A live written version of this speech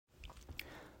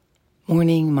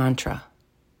Morning Mantra.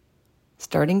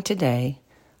 Starting today,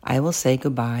 I will say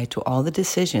goodbye to all the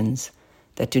decisions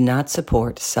that do not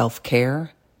support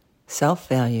self-care,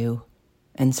 self-value,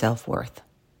 and self-worth.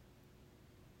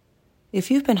 If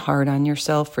you've been hard on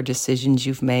yourself for decisions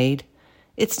you've made,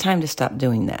 it's time to stop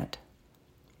doing that.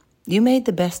 You made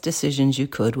the best decisions you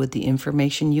could with the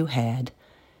information you had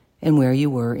and where you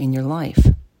were in your life.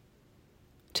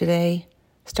 Today,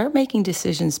 start making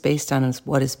decisions based on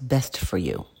what is best for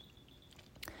you.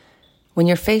 When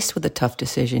you're faced with a tough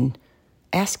decision,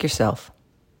 ask yourself,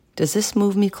 does this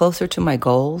move me closer to my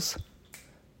goals?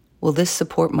 Will this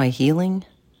support my healing?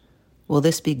 Will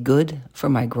this be good for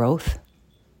my growth?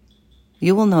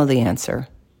 You will know the answer,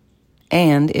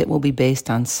 and it will be based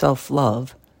on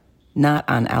self-love, not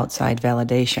on outside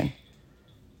validation.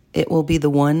 It will be the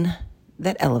one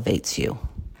that elevates you.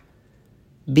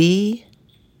 Be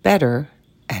better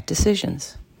at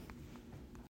decisions.